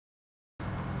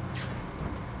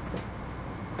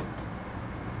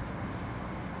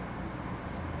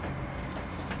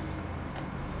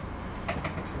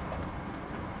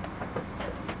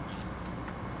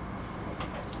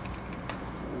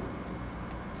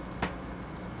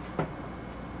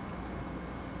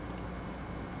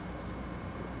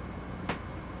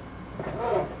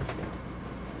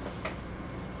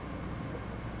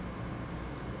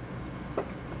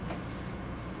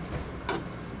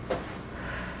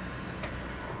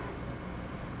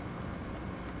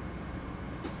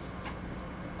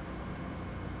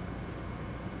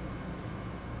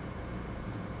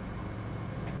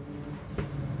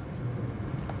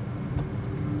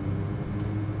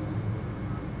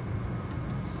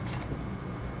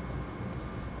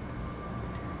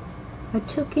I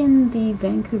took in the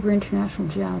Vancouver International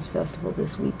Jazz Festival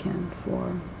this weekend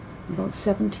for about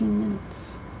 17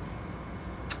 minutes.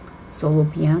 Solo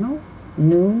piano,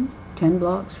 noon, 10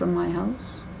 blocks from my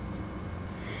house.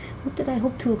 What did I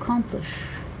hope to accomplish?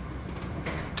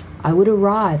 I would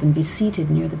arrive and be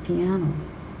seated near the piano.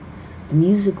 The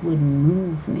music would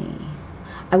move me.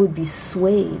 I would be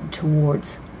swayed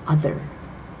towards other.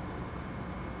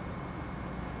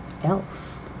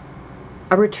 Else.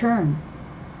 A return.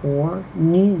 Or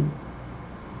new.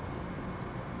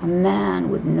 A man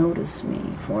would notice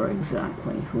me for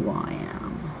exactly who I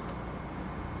am.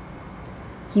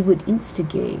 He would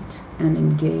instigate and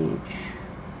engage.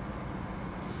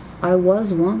 I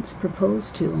was once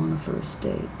proposed to on a first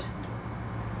date.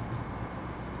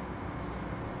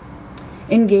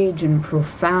 Engage in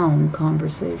profound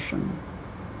conversation.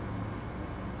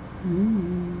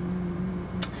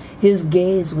 His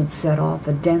gaze would set off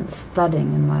a dense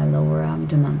thudding in my lower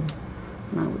abdomen,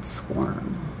 and I would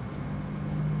squirm.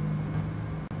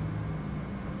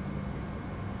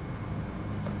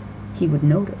 He would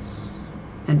notice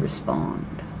and respond.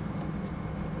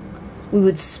 We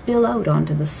would spill out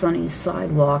onto the sunny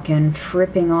sidewalk, and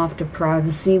tripping off to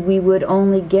privacy, we would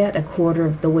only get a quarter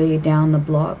of the way down the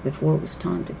block before it was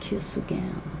time to kiss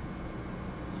again.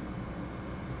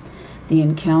 The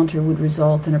encounter would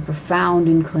result in a profound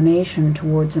inclination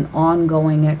towards an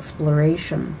ongoing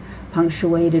exploration,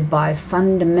 punctuated by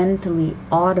fundamentally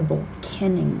audible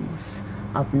kennings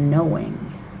of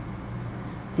knowing,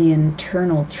 the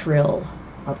internal trill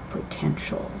of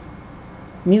potential,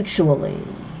 mutually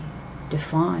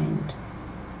defined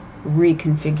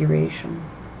reconfiguration,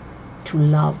 to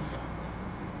love,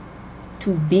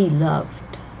 to be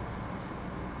loved.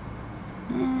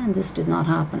 And this did not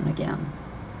happen again.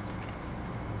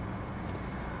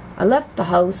 I left the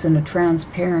house in a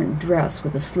transparent dress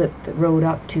with a slip that rode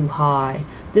up too high.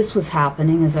 This was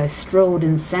happening as I strode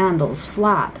in sandals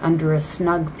flat under a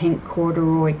snug pink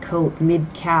corduroy coat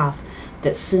mid-calf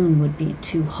that soon would be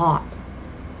too hot.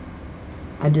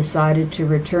 I decided to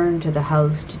return to the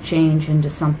house to change into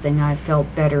something I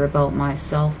felt better about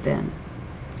myself in.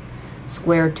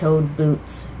 Square-toed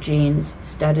boots, jeans,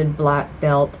 studded black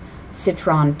belt,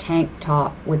 citron tank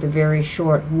top with a very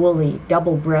short, woolly,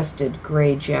 double-breasted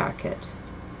gray jacket.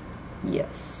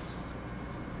 Yes.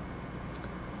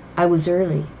 I was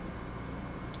early.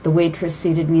 The waitress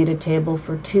seated me at a table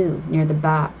for two near the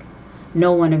back.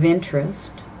 No one of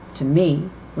interest, to me,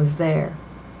 was there.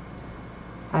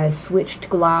 I switched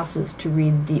glasses to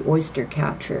read The Oyster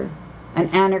Catcher, an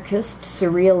anarchist,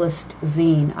 surrealist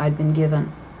zine I'd been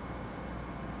given.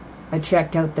 I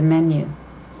checked out the menu.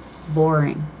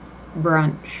 Boring.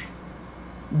 Brunch.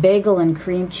 Bagel and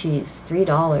cream cheese,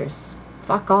 $3.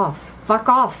 Fuck off. Fuck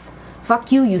off.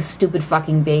 Fuck you, you stupid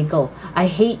fucking bagel. I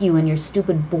hate you and your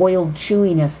stupid boiled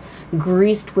chewiness,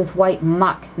 greased with white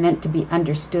muck meant to be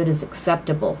understood as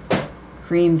acceptable.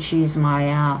 Cream cheese my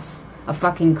ass. A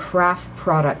fucking craft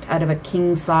product out of a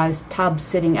king-sized tub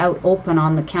sitting out open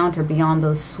on the counter beyond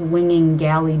those swinging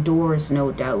galley doors,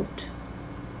 no doubt.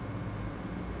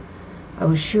 I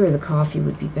was sure the coffee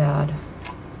would be bad.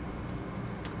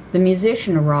 The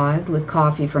musician arrived with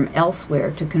coffee from elsewhere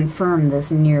to confirm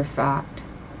this near fact.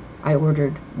 I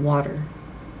ordered water.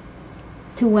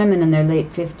 Two women in their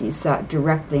late 50s sat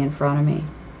directly in front of me.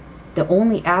 The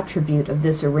only attribute of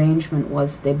this arrangement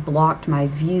was they blocked my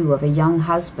view of a young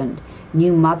husband,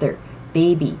 new mother,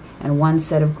 baby, and one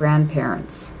set of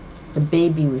grandparents. The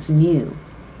baby was new.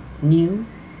 New?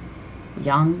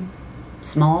 Young?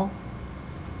 Small?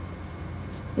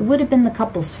 It would have been the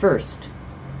couple's first.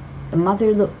 The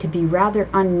mother looked to be rather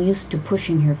unused to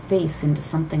pushing her face into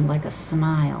something like a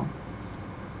smile.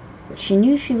 But she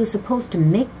knew she was supposed to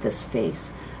make this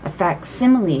face, a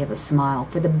facsimile of a smile,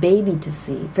 for the baby to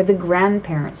see, for the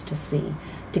grandparents to see,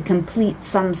 to complete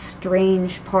some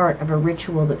strange part of a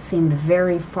ritual that seemed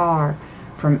very far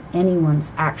from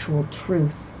anyone's actual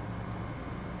truth.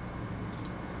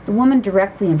 The woman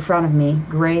directly in front of me,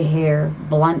 gray hair,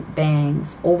 blunt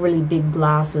bangs, overly big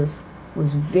glasses,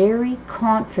 was very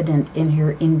confident in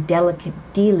her indelicate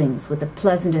dealings with a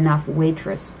pleasant enough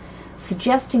waitress,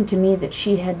 suggesting to me that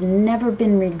she had never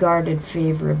been regarded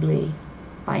favorably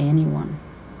by anyone.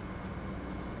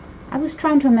 I was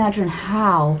trying to imagine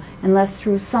how, unless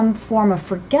through some form of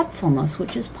forgetfulness,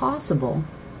 which is possible,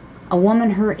 a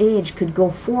woman her age could go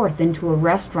forth into a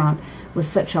restaurant with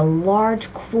such a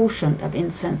large quotient of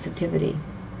insensitivity.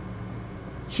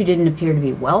 She didn't appear to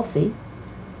be wealthy.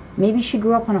 Maybe she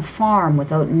grew up on a farm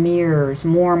without mirrors,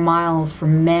 more miles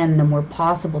from men than were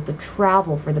possible to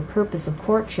travel for the purpose of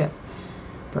courtship.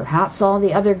 Perhaps all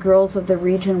the other girls of the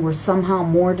region were somehow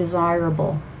more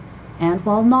desirable, and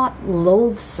while not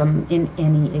loathsome in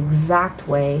any exact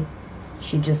way,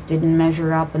 she just didn't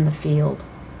measure up in the field.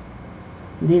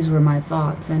 These were my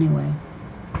thoughts, anyway.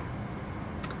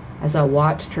 As I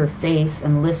watched her face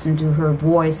and listened to her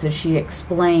voice as she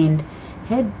explained,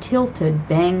 head tilted,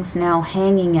 bangs now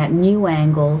hanging at new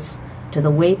angles, to the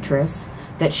waitress,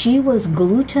 that she was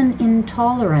gluten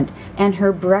intolerant and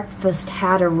her breakfast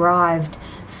had arrived,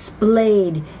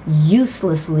 splayed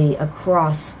uselessly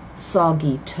across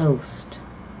soggy toast.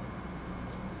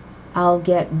 I'll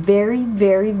get very,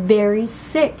 very, very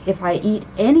sick if I eat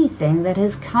anything that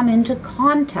has come into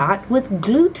contact with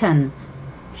gluten,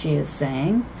 she is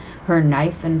saying, her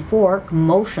knife and fork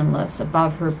motionless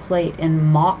above her plate in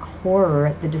mock horror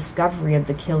at the discovery of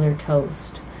the killer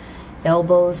toast.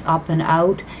 Elbows up and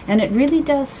out, and it really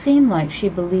does seem like she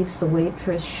believes the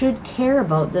waitress should care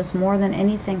about this more than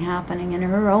anything happening in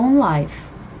her own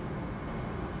life.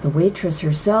 The waitress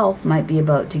herself might be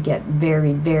about to get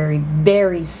very, very,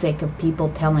 very sick of people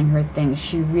telling her things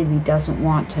she really doesn't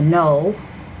want to know.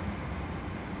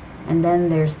 And then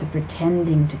there's the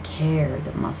pretending to care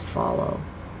that must follow.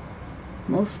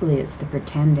 Mostly it's the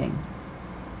pretending.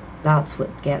 That's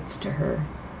what gets to her,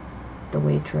 the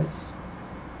waitress.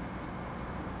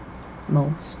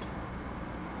 Most.